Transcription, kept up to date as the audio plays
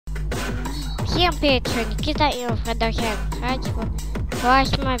Всем привет, с вами Никита, и мы продолжаем играть в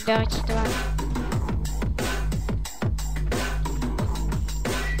Plazma 2.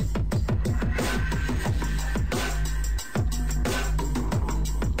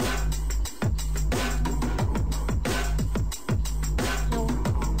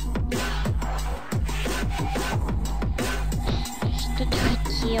 Что ты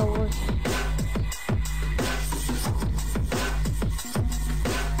хотел?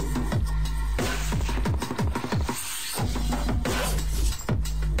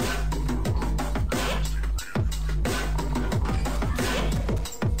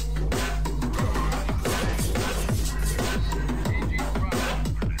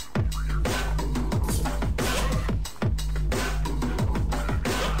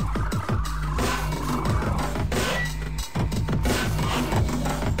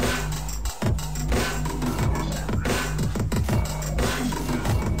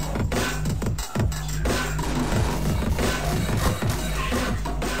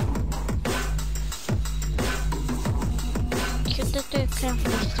 Что-то только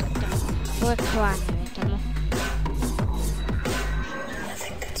вот плановый этому.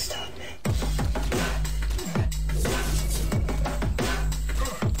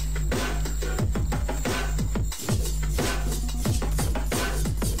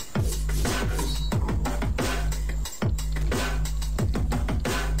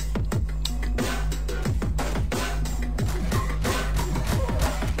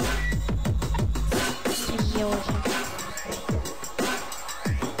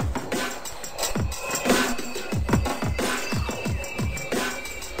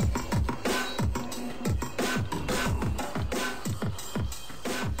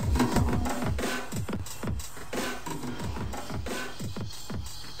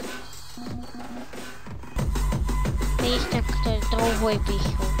 Есть там кто-то другой пришел.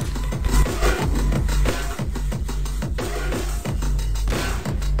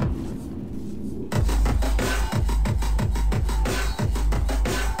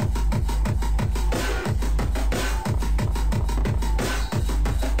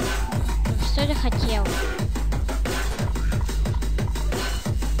 Что ты хотел?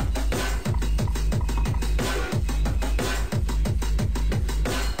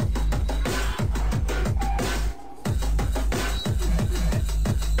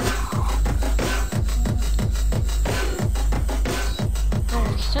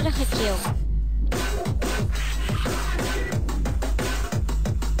 Что ты хотел?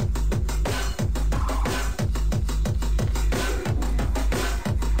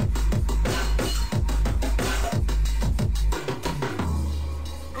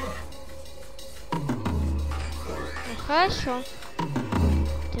 Ну хорошо.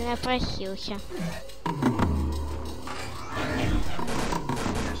 Ты напросился.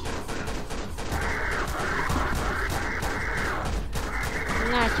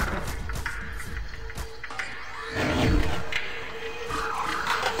 На тебе.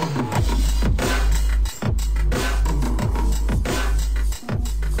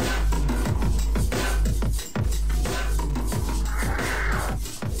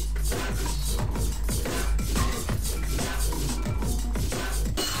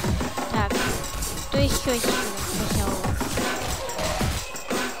 Так, что еще сначала?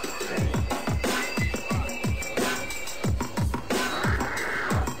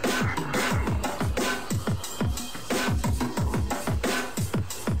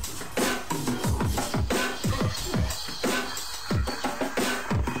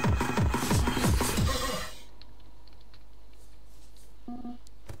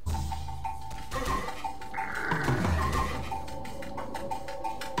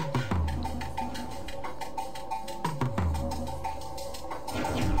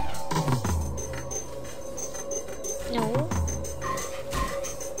 Ну,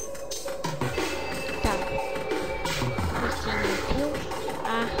 так, пусть я не пью.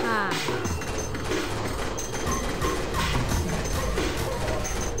 Ага.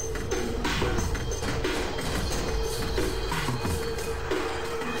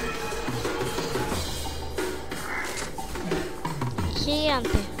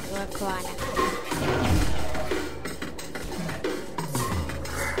 Клиенты в клане.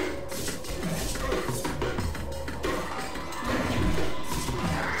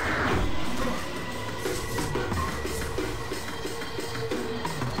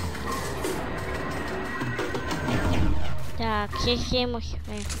 Так, сейчас я ему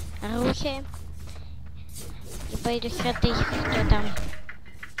оружие и пойду смотреть, кто там.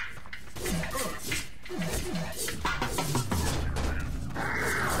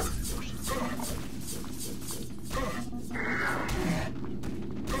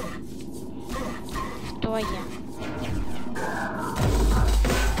 трое.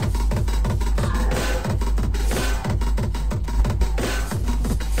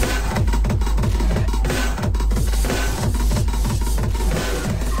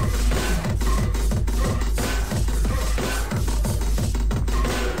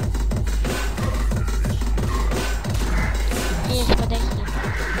 Есть, подожди.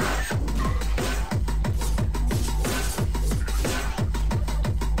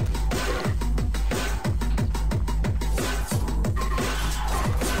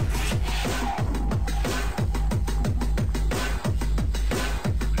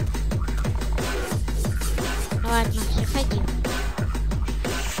 Ладно, заходи.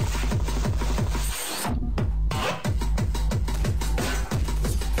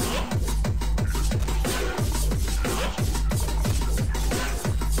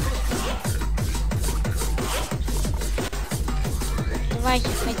 Давай,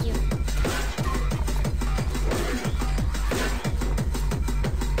 заходи.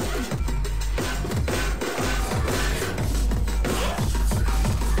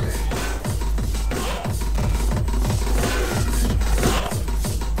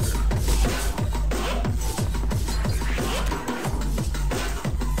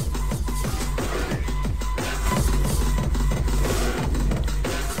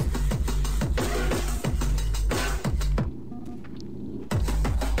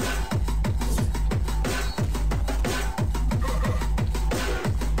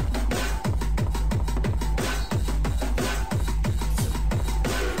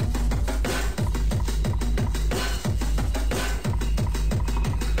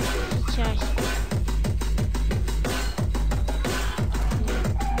 Сейчас.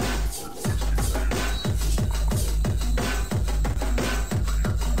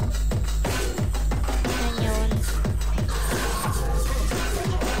 Да не, он...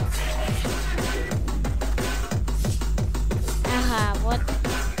 Ага, вот.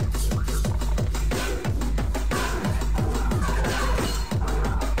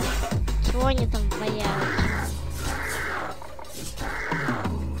 Чего они там боятся?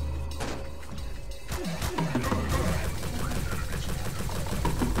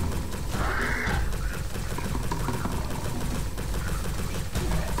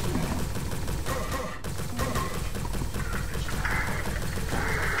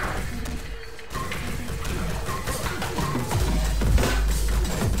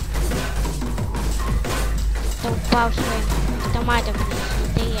 Упал своим автоматом не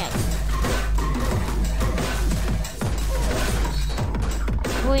стрелять.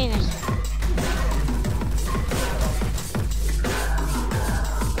 Вынос.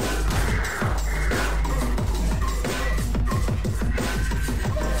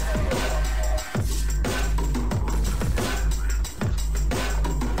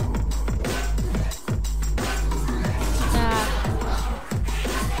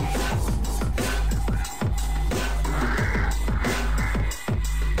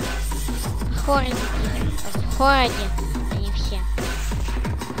 В городе они все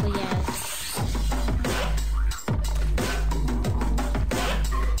гуляют.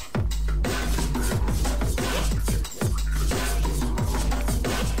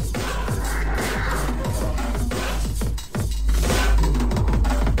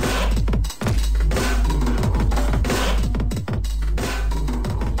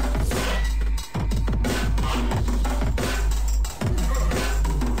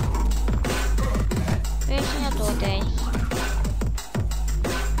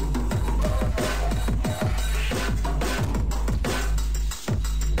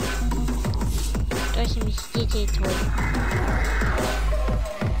 Кто заместитель твой?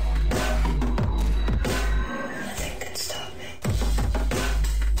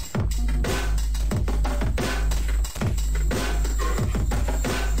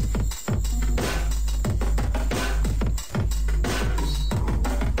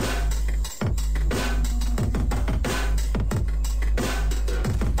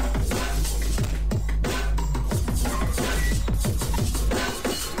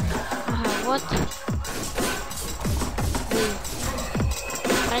 Вот вы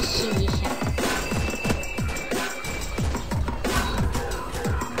просились.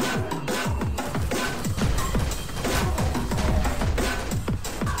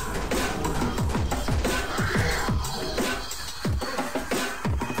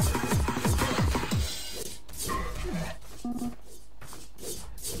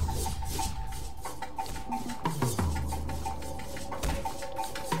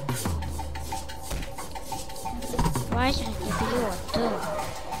 Плазма не бьет, да.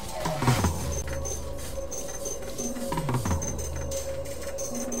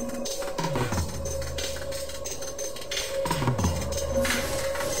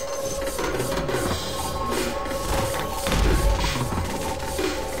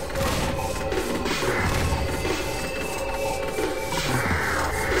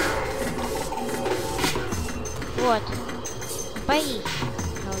 Вот. Боись.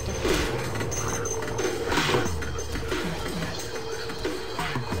 Правда.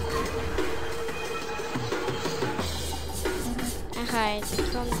 Ага, это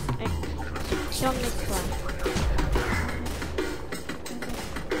темный план.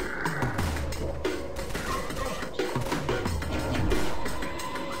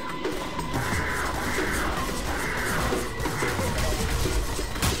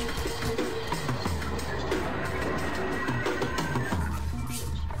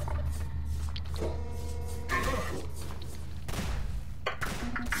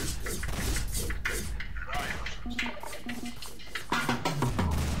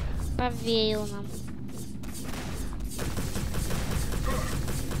 Повеял нам.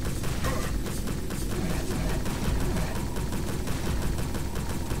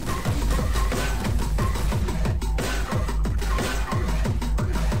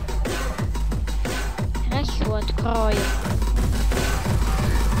 Хорошо, открою.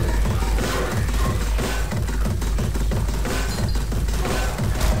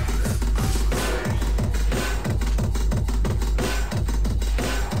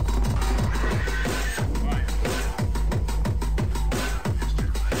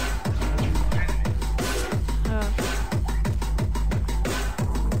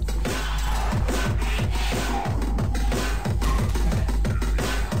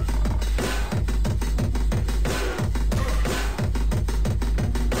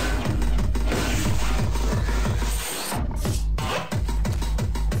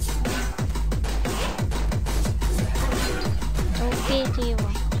 Убейте его.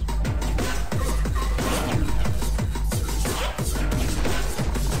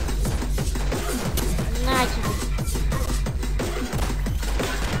 На тебе.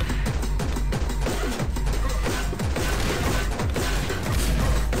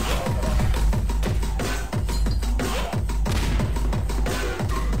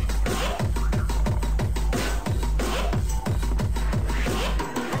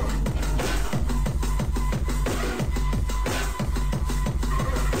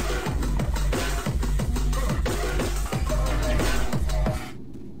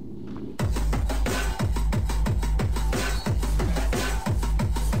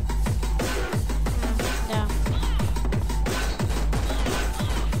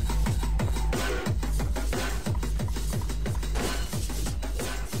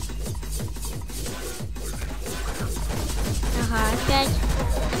 Ага, опять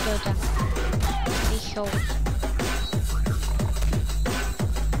кто-то пришел.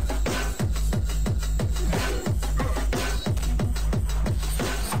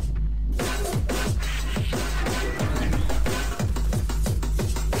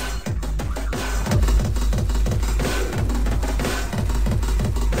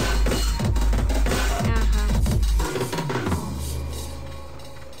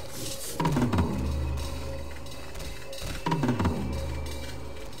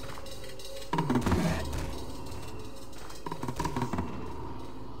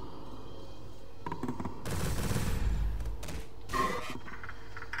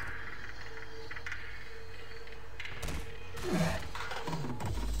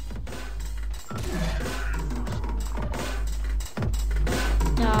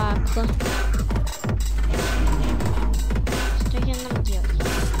 Так. Что же нам делать?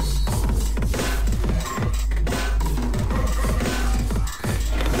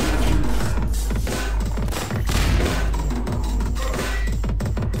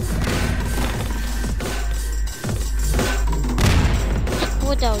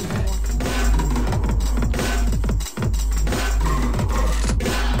 Куда у него?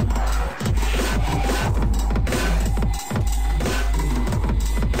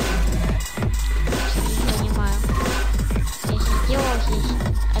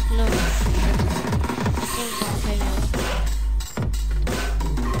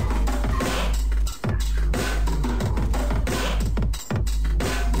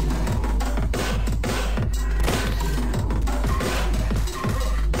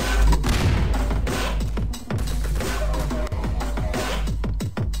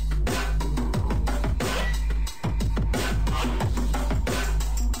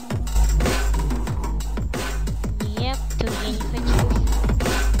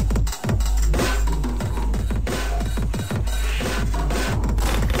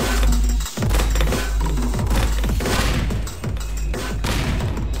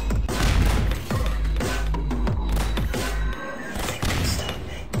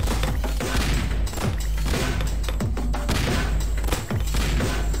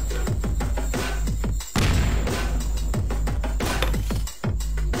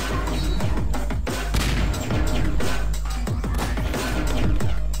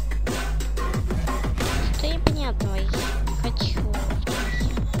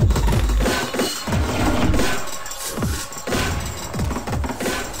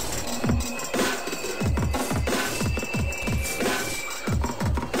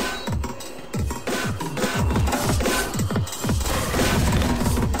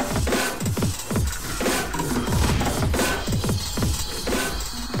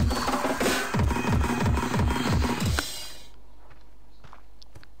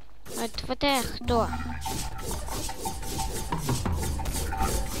 хватает кто?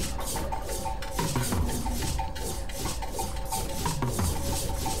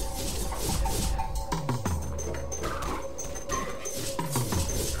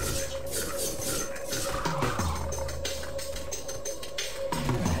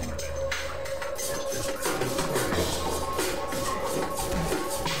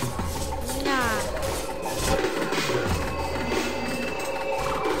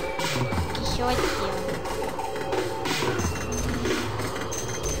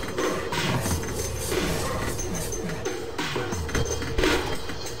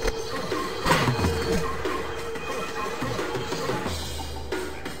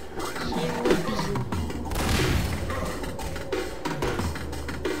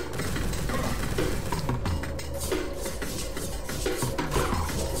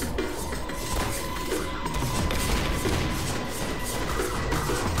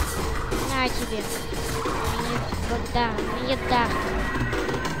 На тебе. Да, мне да.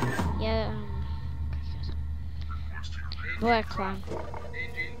 Я... Плазма.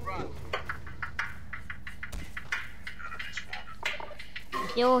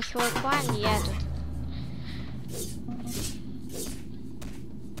 Делал свой план, я тут.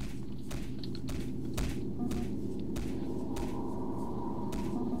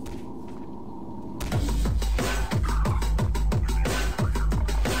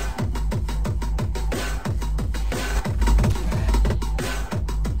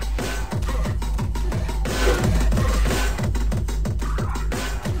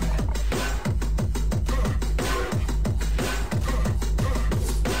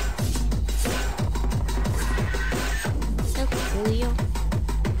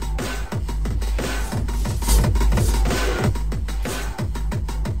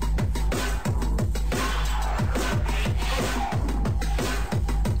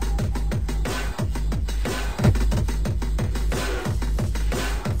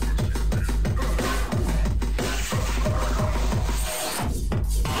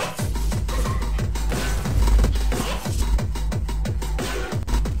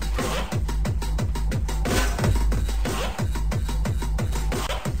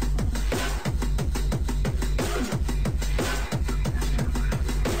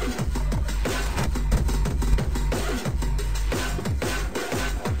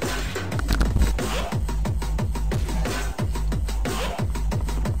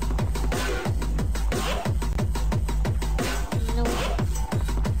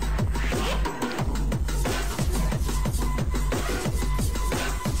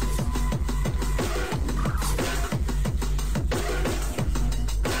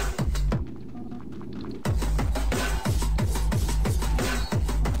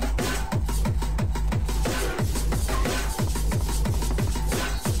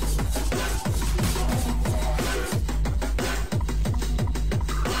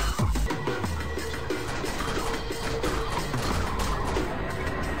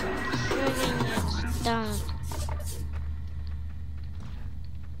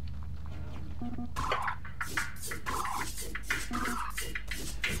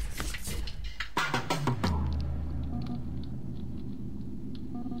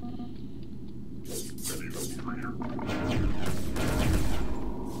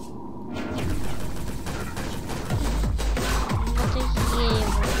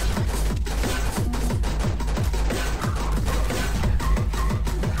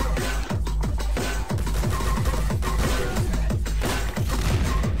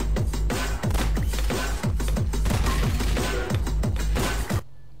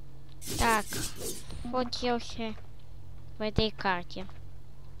 Так, фотился в этой карте.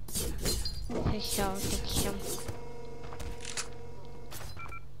 Все, вот все.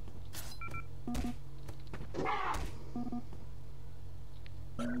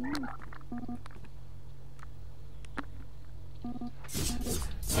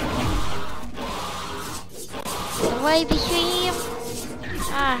 Давай бежим!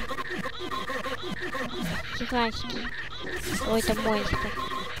 Гигантский. Ой, это монстр.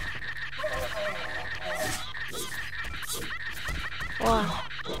 О!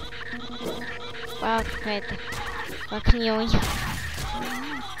 Как это? Как не у них.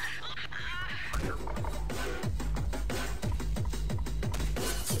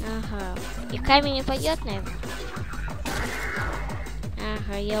 Ага. И камень не пойдет, наверное?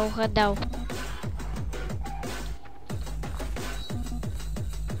 Ага, я угадал.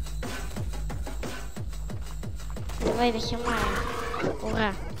 Давай нажимаем.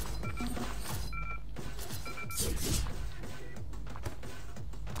 Ура.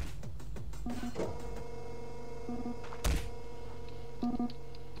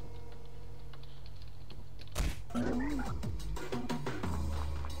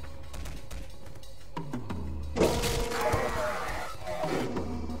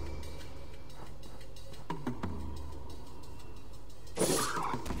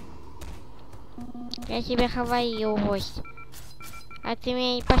 Я тебе говорил, гость. А ты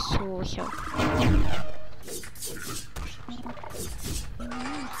меня не послушал.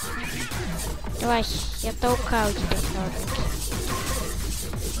 Давай, я толкаю тебя сразу.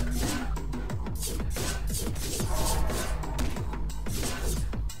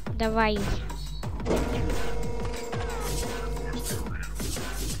 Давай.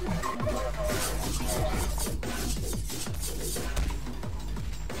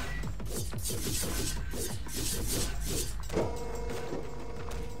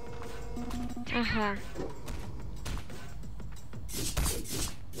 Ага.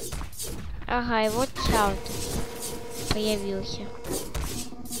 Ага, и вот чаут появился.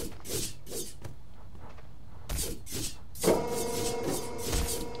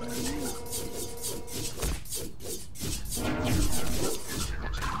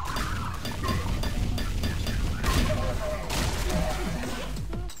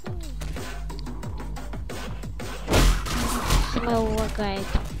 Самое лагает.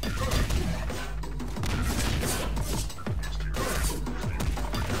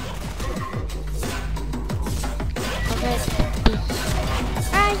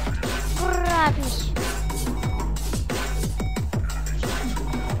 Ай, аккуратней.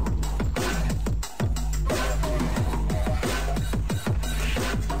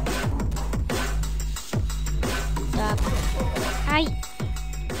 Так. Ай.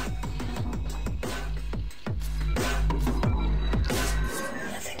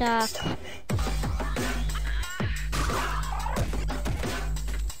 Так.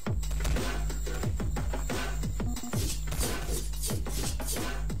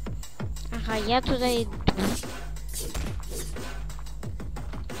 Ага, я туда иду.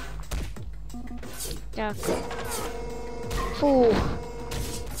 Так. Фух.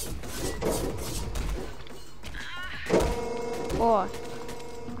 О.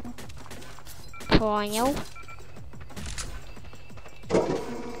 Понял.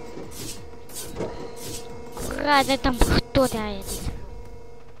 Рада там кто-то этот.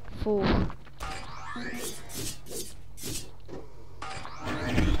 Фух.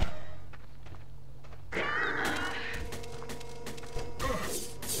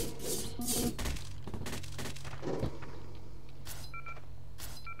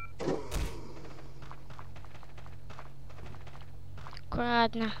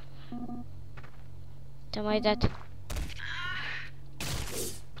 Аккуратно. Там этот.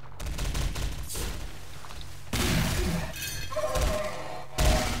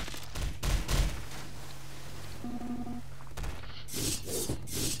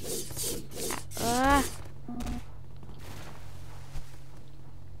 А.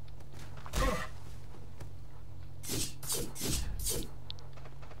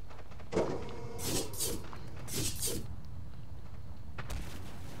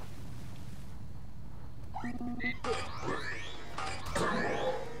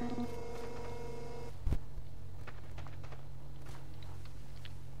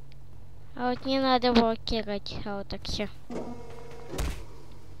 А вот не надо блокировать, а вот так все.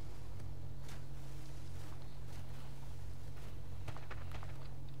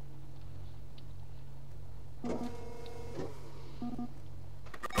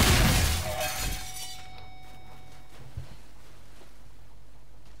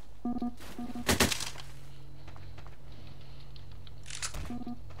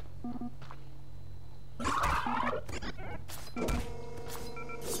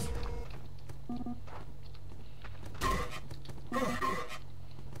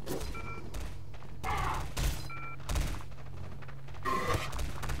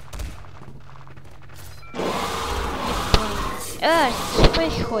 Что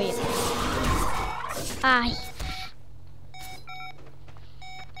происходит? Ай.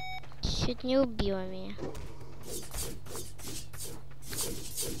 Чуть не убила меня.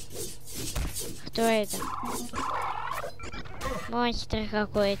 Кто это? Монстр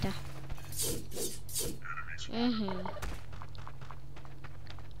какой-то. Угу.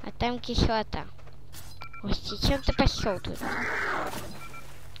 А там кислота. Ой, зачем ты пошел туда?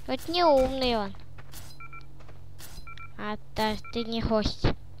 Вот не умный он. А то ты не гость.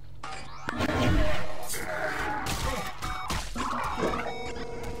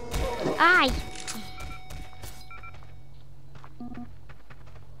 Ай!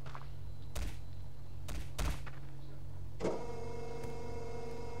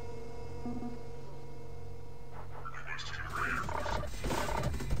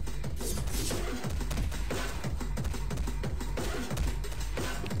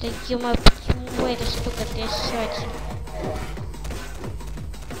 Да ё-моё, почему эта штука трясётся?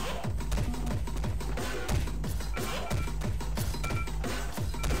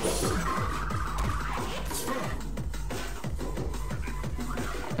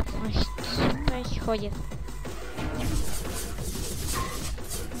 происходит?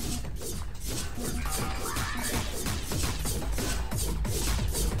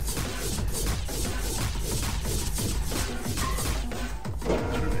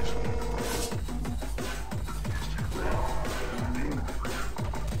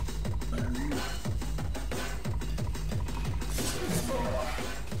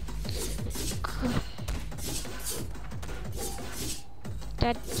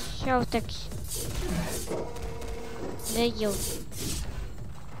 Да чё так даю?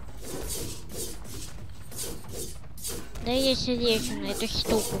 Да я серьезно на эту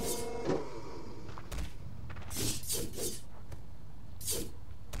штуку.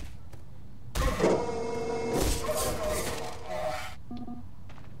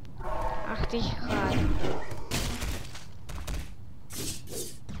 Ах ты ж гад.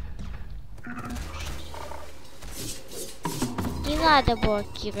 Не надо было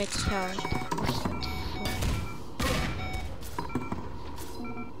кидать шарик.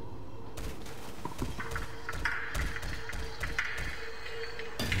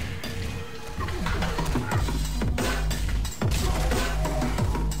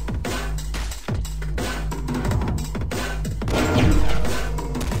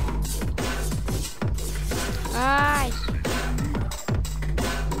 Ай!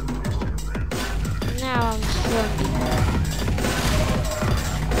 На вам зомби.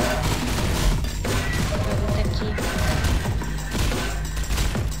 Кто вы такие?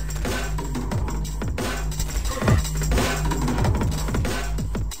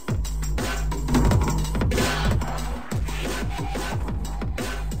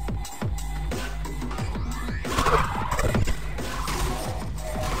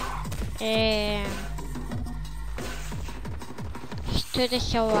 Что это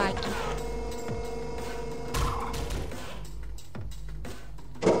за лаги?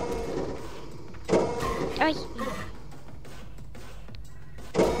 Ай!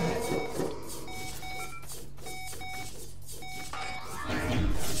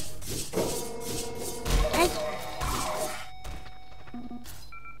 Ай!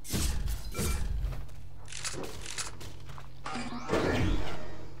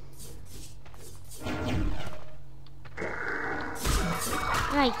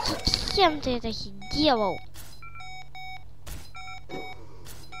 Ай, зачем ты это сделал?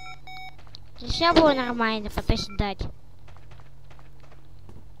 Нельзя было нормально подождать.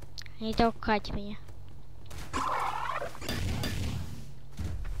 Не толкать меня.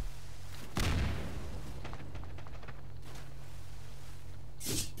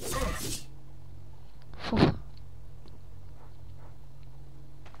 Фу.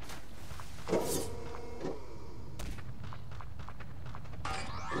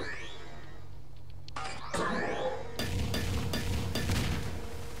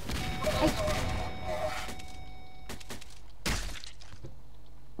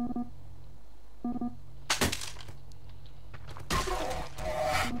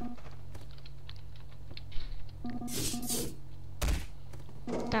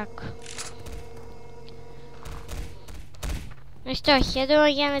 Так. Ну что, я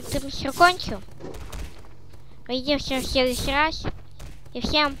думаю, я на этом все кончу. Увидимся в следующий раз. И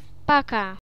всем пока.